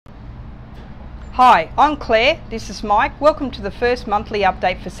Hi, I'm Claire, this is Mike. Welcome to the first monthly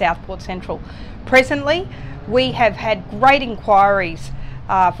update for Southport Central. Presently, we have had great inquiries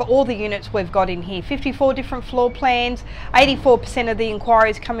for all the units we've got in here. 54 different floor plans, 84% of the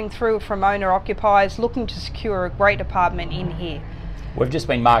inquiries coming through from owner-occupiers looking to secure a great apartment in here. We've just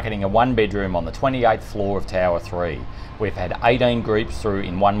been marketing a one-bedroom on the 28th floor of Tower 3. We've had 18 groups through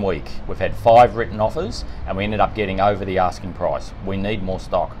in 1 week. We've had 5 written offers and we ended up getting over the asking price. We need more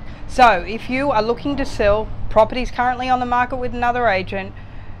stock. So if you are looking to sell, properties currently on the market with another agent,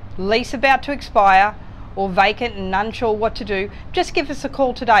 lease about to expire, or vacant and unsure what to do, just give us a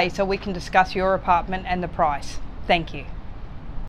call today so we can discuss your apartment and the price. Thank you.